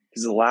them.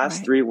 Because the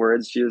last three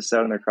words Jesus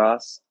said on the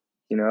cross,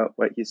 you know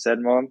what he said,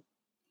 Mom?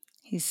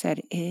 He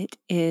said, it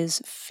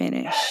is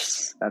finished.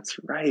 Yes, that's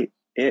right.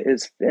 It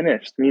is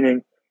finished,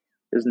 meaning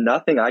there's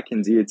nothing I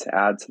can do to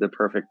add to the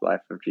perfect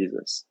life of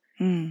Jesus.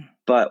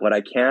 But what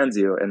I can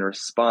do in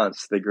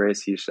response to the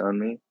grace he's shown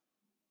me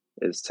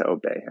is to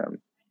obey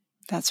him.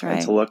 That's right.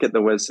 And to look at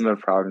the wisdom of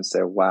Proverbs and say,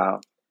 wow,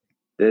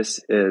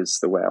 this is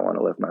the way I want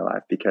to live my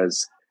life,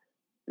 because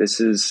this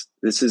is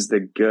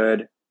the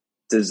good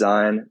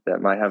design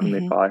that my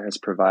Heavenly Father has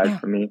provided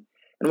for me.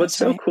 And what's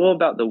so cool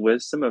about the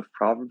wisdom of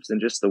Proverbs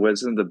and just the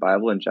wisdom of the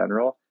Bible in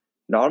general,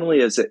 not only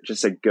is it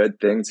just a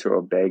good thing to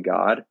obey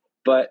God,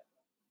 but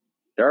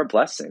there are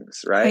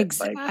blessings, right?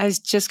 Like, I was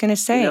just going to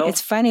say, it's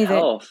funny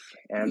health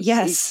and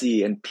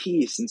safety and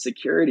peace and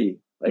security,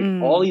 like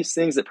all these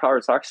things that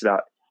Proverbs talks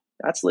about,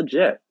 that's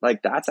legit.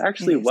 Like, that's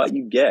actually what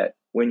you get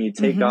when you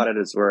take God at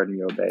his word and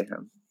you obey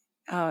him.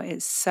 Oh,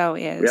 it so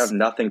is. We have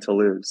nothing to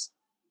lose.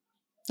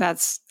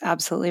 That's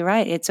absolutely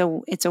right. It's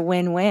a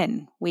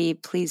win-win. We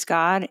please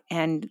God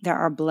and there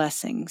are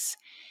blessings.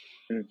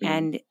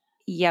 And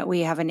yet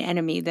we have an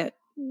enemy that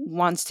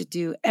wants to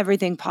do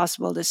everything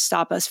possible to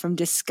stop us from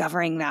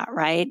discovering that,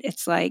 right?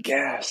 It's like,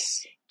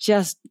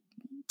 just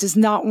does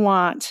not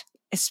want,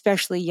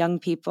 especially young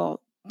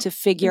people, to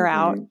figure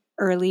out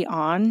early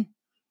on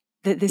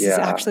that this is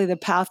actually the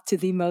path to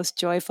the most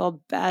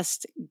joyful,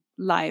 best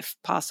life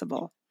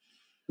possible.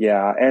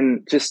 Yeah.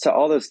 And just to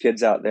all those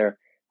kids out there,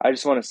 I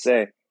just want to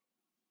say,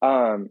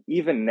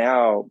 even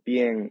now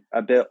being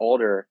a bit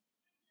older,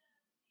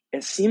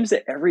 it seems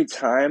that every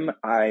time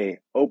I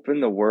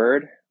open the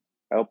word,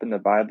 I open the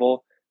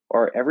Bible,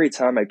 or every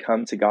time I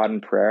come to God in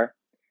prayer,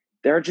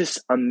 there are just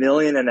 1.5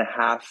 million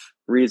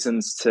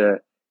reasons to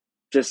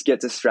just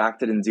get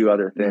distracted and do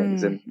other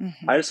things. And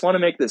I just want to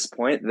make this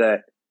point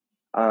that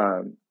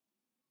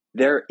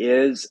there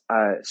is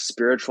a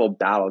spiritual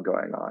battle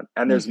going on,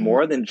 and there's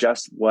more than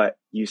just what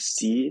you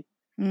see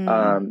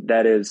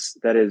that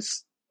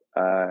is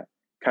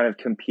kind of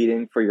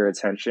competing for your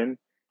attention.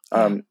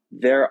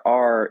 There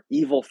are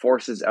evil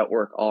forces at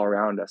work all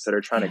around us that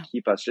are trying to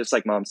keep us, just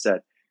like Mom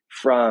said,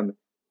 from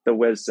the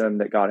wisdom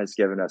that God has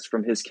given us,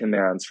 from his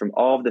commands, from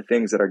all of the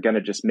things that are going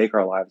to just make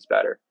our lives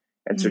better.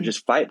 And so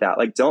just fight that.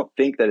 Like, don't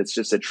think that it's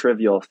just a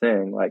trivial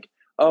thing. Like,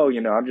 oh,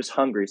 I'm just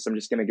hungry, so I'm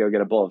just going to go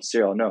get a bowl of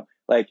cereal. No,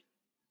 like,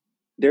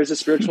 there's a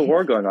spiritual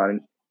war going on,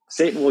 and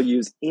Satan will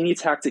use any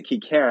tactic he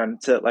can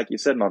to, like you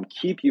said, Mom,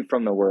 keep you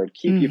from the word,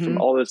 keep you from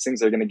all those things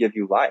that are going to give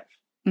you life.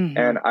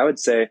 And I would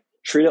say,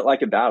 treat it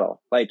like a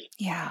battle. Like,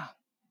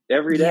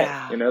 every day,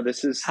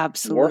 this is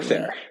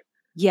warfare.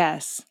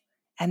 Yes.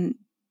 And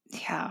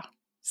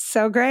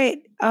so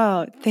great.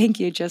 Oh, thank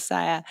you,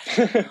 Josiah.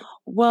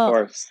 Well, of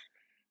course.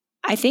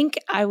 I think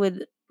I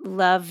would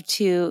love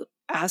to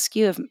ask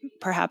you if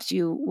perhaps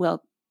you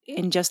will,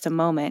 in just a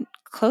moment,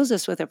 close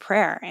us with a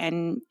prayer.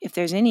 And if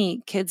there's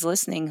any kids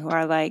listening who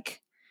are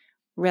like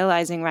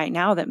realizing right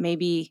now that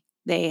maybe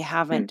they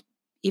haven't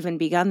even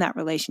begun that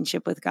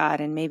relationship with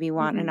God and maybe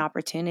want an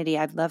opportunity,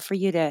 I'd love for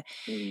you to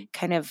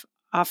kind of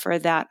offer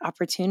that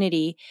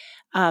opportunity.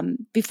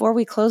 Before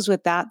we close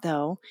with that,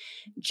 though,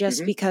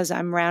 just because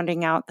I'm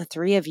rounding out the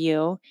three of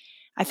you,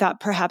 I thought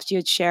perhaps you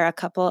would share a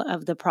couple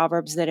of the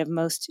proverbs that have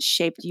most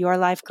shaped your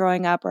life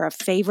growing up, or a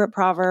favorite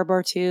proverb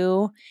or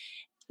two.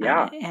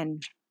 Yeah.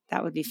 And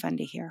that would be fun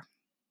to hear.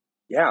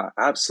 Yeah,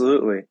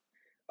 absolutely.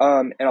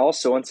 And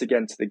also, once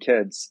again, to the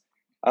kids,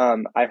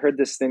 I heard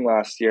this thing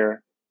last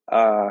year.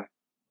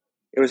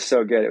 It was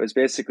so good. It was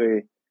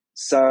basically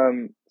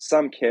some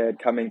kid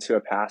coming to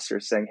a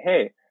pastor saying,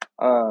 hey,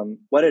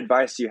 what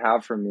advice do you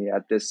have for me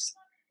at this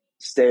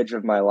stage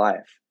of my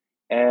life?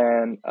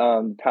 And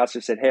the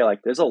pastor said, hey,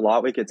 like, there's a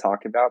lot we could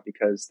talk about,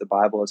 because the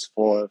Bible is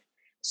full of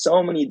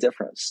so many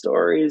different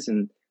stories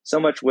and so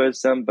much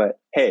wisdom. But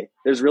hey,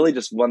 there's really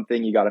just one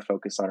thing you got to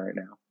focus on right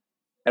now.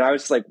 And I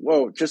was just like,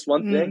 whoa, just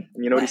one thing?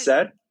 And you know what he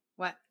said?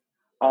 What?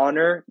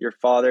 Honor your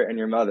father and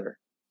your mother.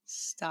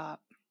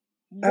 Stop.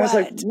 I was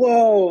like,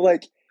 whoa,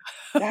 like,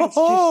 that's just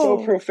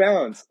so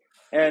profound.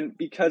 And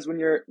because when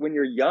you're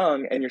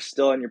young and you're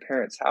still in your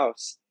parents'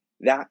 house,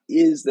 that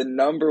is the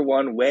number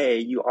one way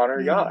you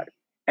honor God.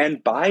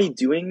 And by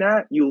doing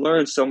that, you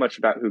learn so much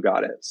about who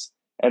God is.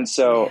 And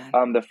so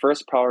the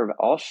first proverb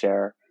I'll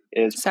share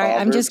is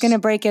Proverbs. I'm just going to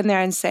break in there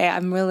and say,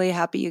 I'm really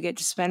happy you get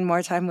to spend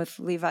more time with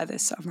Levi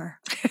this summer.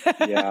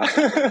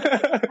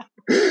 Yeah.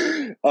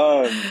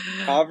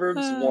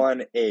 Proverbs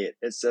 1:8,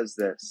 it says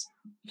this: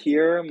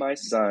 hear, my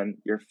son,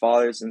 your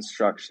father's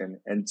instruction,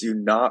 and do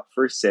not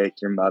forsake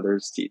your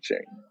mother's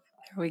teaching.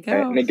 There we go.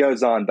 And it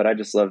goes on, but I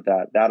just love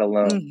that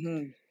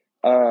alone.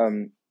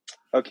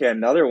 Okay,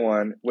 another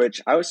one,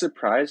 which I was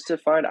surprised to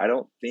find. I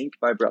don't think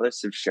my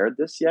brothers have shared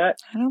this yet.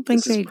 I don't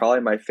think this is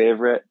probably my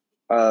favorite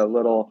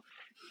little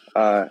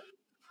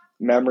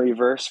memory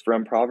verse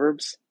from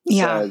Proverbs. It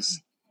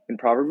says in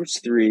Proverbs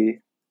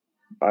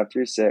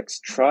 3:5-6,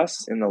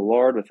 trust in the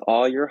Lord with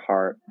all your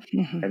heart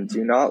and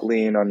do not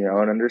lean on your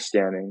own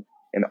understanding.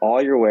 In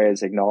all your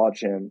ways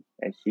acknowledge him,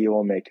 and he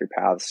will make your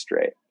paths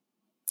straight.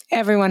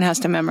 Everyone has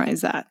to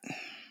memorize that.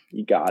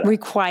 You got it.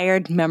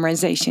 Required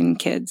memorization,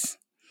 kids.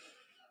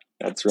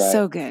 That's right.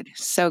 So good.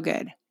 So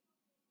good.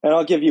 And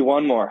I'll give you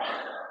one more.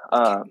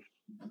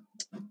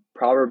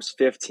 Proverbs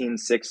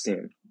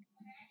 15:16.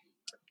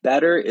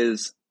 Better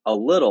is a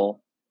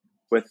little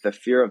with the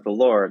fear of the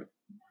Lord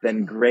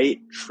than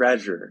great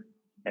treasure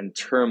and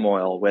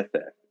turmoil with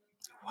it.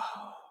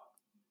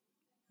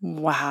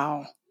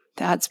 Wow.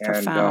 That's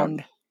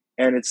profound.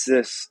 And it's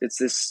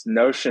this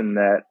notion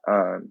that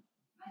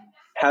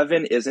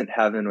heaven isn't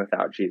heaven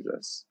without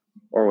Jesus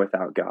or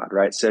without God,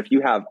 right? So if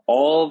you have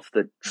all of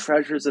the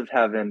treasures of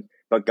heaven,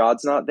 but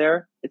God's not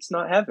there, it's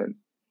not heaven.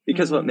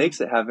 Because what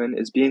makes it heaven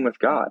is being with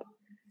God.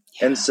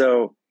 Yeah. And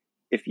so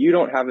if you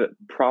don't have a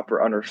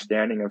proper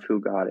understanding of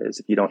who God is,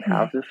 if you don't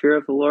have the fear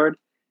of the Lord,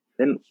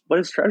 then what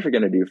is treasure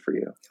going to do for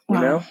you? Wow.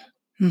 You know?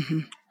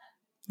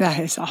 That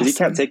is awesome. Because you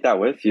can't take that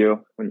with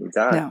you when you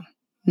die.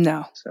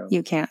 No, so,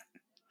 you can't.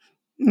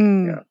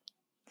 Yeah.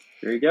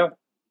 There you go.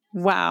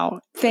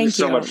 Wow. Thank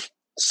you.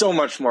 So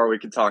much more we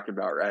could talk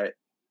about, right?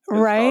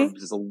 Right.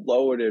 Proverbs is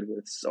loaded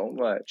with so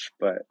much,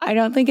 but I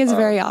don't think it's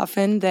very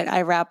often that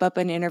I wrap up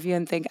an interview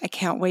and think, I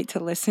can't wait to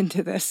listen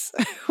to this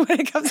when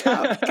it comes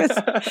out, because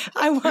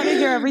I want to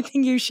hear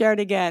everything you shared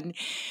again.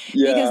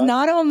 Yeah. Because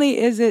not only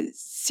is it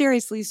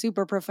seriously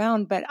super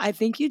profound, but I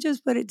think you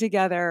just put it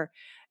together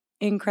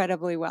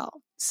incredibly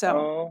well.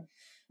 So,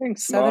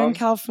 thanks, Southern Mom.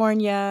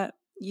 California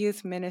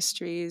Youth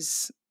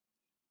Ministries,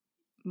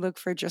 look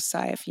for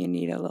Josiah if you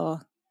need a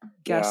little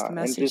guest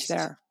message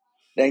there.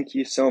 Thank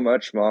you so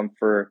much, Mom,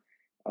 for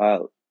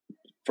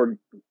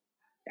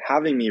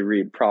having me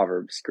read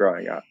Proverbs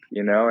growing up,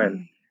 you know,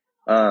 and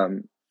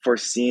for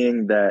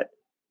seeing that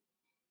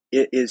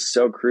it is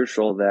so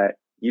crucial that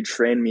you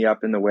train me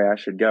up in the way I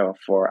should go,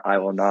 for I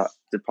will not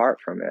depart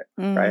from it,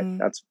 right?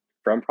 That's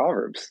from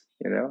Proverbs,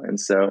 you know? And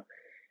so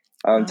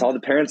to all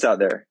the parents out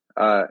there,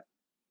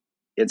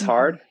 it's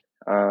hard.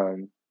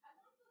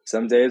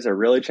 Some days are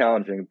really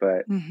challenging,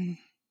 but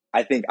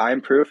I think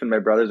I'm proof and my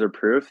brothers are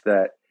proof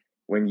that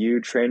when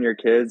you train your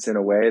kids in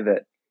a way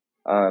that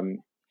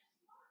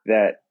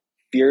that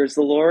fears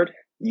the Lord,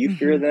 you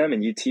fear them,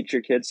 and you teach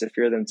your kids to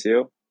fear them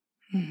too,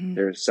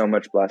 There's so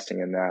much blessing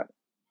in that.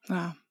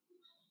 Wow.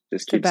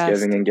 Just The keeps best.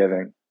 giving and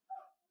giving.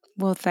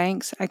 Well,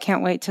 thanks. I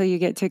can't wait till you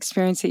get to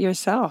experience it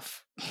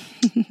yourself.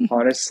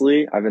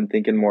 Honestly, I've been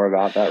thinking more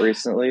about that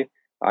recently.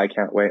 I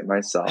can't wait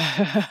myself.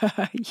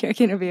 You're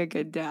going to be a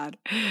good dad.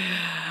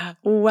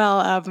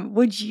 Well,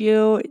 would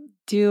you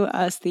do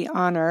us the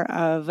honor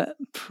of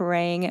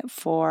praying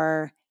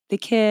for the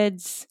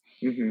kids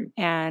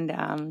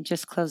and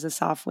just close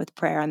us off with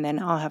prayer? And then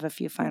I'll have a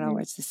few final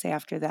words to say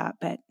after that.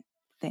 But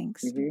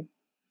thanks.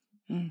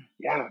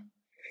 Yeah.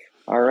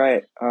 All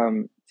right.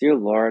 Dear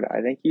Lord,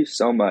 I thank you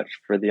so much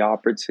for the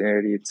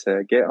opportunity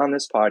to get on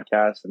this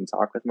podcast and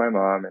talk with my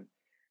mom and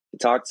to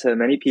talk to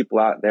many people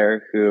out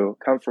there who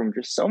come from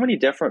just so many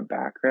different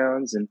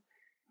backgrounds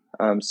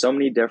and so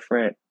many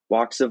different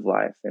walks of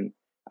life. And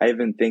I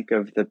even think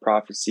of the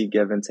prophecy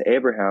given to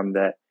Abraham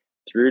that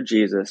through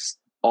Jesus,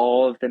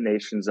 all of the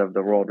nations of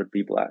the world would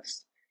be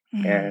blessed.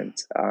 And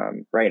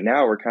right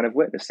now we're kind of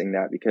witnessing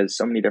that because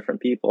so many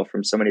different people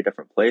from so many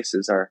different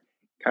places are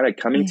kind of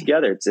coming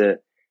together to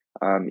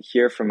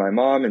hear from my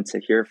mom and to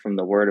hear from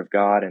the word of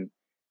God. And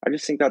I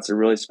just think that's a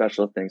really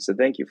special thing. So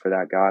thank you for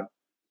that, God.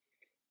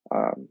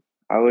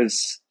 I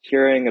was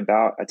hearing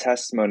about a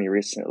testimony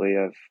recently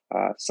of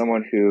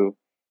someone who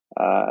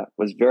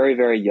was very,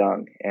 very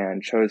young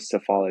and chose to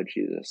follow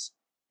Jesus.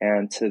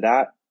 And to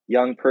that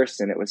young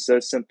person, it was so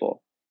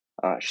simple.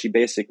 She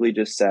basically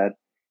just said,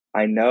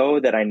 I know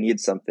that I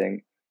need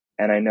something,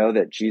 and I know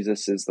that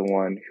Jesus is the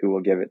one who will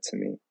give it to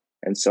me.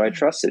 And so I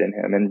trusted in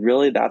him. And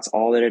really, that's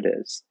all that it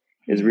is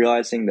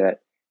realizing that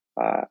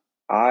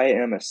I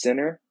am a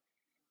sinner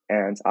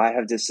and I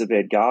have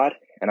disobeyed God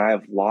and I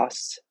have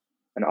lost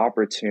an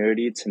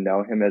opportunity to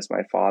know him as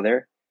my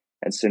Father.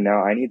 And so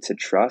now I need to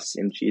trust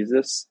in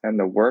Jesus and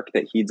the work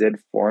that he did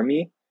for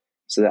me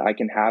so that I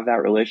can have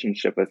that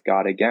relationship with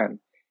God again.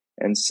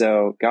 And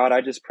so, God,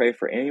 I just pray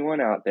for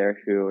anyone out there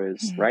who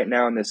is right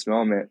now in this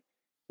moment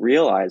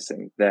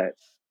realizing that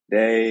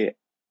they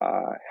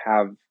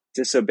have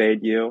disobeyed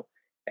you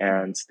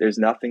and there's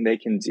nothing they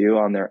can do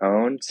on their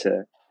own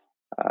to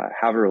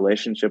have a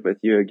relationship with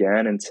you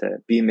again and to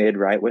be made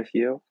right with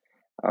you.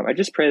 I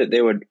just pray that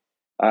they would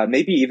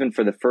maybe even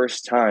for the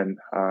first time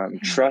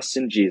trust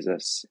in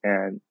Jesus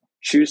and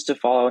choose to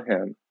follow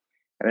him.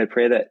 And I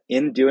pray that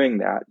in doing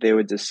that, they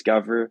would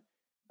discover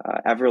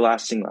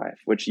everlasting life,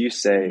 which you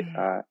say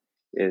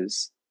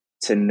is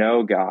to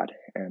know God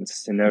and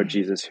to know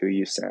Jesus who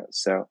you sent.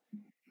 So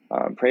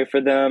pray for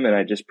them. And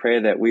I just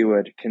pray that we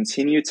would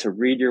continue to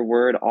read your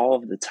word all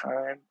of the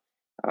time,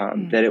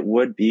 that it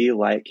would be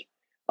like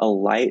a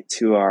light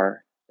to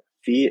our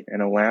feet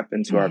and a lamp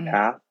into our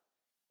path.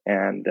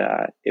 And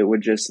it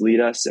would just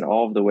lead us in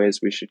all of the ways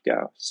we should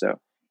go. So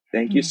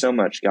thank you so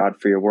much, God,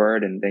 for your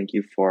word. And thank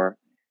you for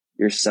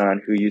your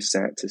son who you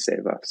sent to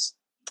save us.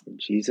 In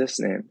Jesus'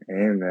 name,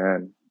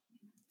 amen.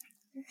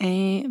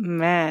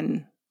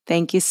 Amen.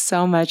 Thank you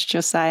so much,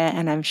 Josiah.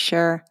 And I'm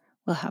sure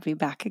we'll have you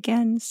back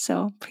again.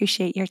 So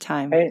appreciate your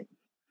time. Hey,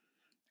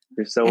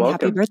 you're so and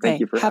welcome. Happy birthday. Thank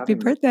you for happy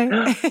having birthday.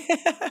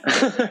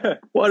 Me.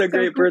 What a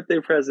great birthday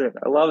present.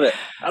 I love it.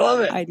 I love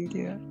it. I do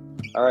too.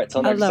 All right,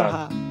 till next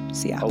Aloha. time.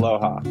 See ya.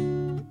 Aloha.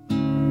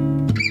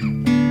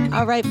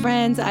 All right,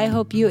 friends, I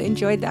hope you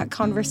enjoyed that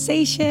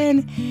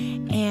conversation.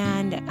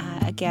 And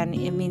again,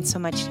 it means so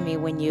much to me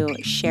when you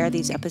share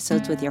these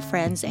episodes with your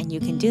friends. And you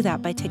can do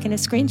that by taking a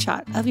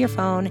screenshot of your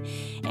phone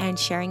and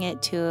sharing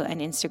it to an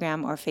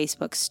Instagram or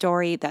Facebook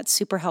story. That's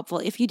super helpful.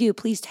 If you do,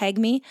 please tag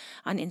me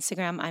on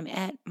Instagram. I'm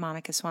at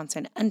Monica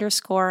Swanson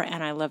 _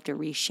 and I love to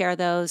reshare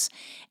those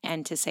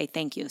and to say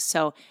thank you.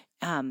 So,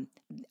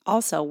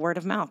 also word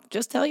of mouth.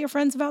 Just tell your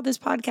friends about this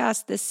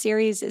podcast. This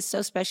series is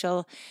so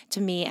special to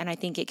me, and I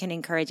think it can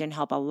encourage and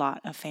help a lot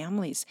of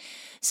families.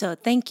 So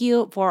thank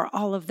you for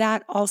all of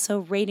that. Also,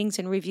 ratings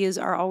and reviews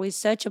are always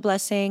such a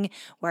blessing.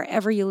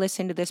 Wherever you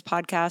listen to this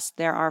podcast,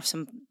 there are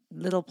some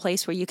little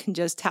place where you can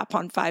just tap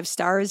on 5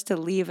 stars to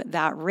leave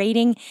that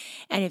rating.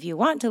 And if you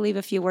want to leave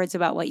a few words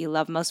about what you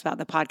love most about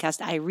the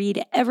podcast, I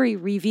read every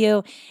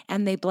review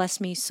and they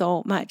bless me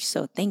so much.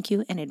 So thank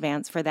you in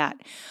advance for that.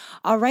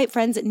 All right,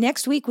 friends,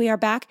 next week we are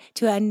back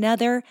to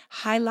another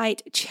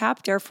highlight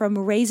chapter from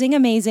Raising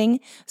Amazing.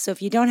 So if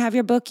you don't have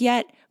your book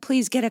yet,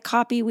 please get a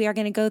copy. We are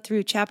going to go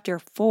through chapter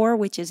 4,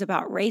 which is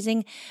about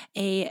raising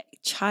a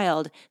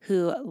child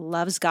who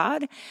loves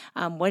God,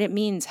 what it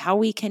means, how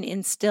we can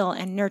instill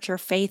and nurture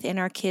faith in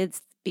our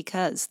kids,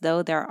 because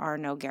though there are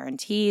no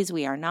guarantees,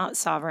 we are not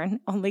sovereign,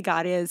 only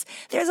God is.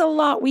 There's a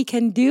lot we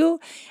can do,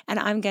 and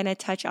I'm going to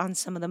touch on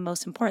some of the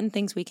most important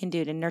things we can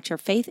do to nurture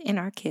faith in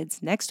our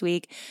kids next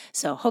week.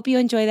 So hope you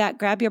enjoy that.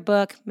 Grab your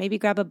book, maybe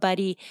grab a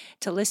buddy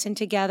to listen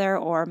together,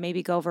 or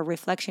maybe go over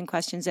reflection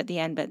questions at the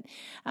end. But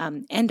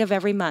end of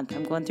every month,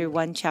 I'm going through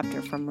one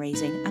chapter from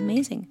Raising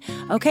Amazing.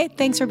 Okay,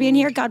 thanks for being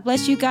here. God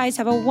bless you guys.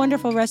 Have a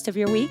wonderful rest of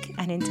your week,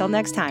 and until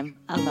next time,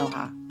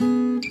 aloha.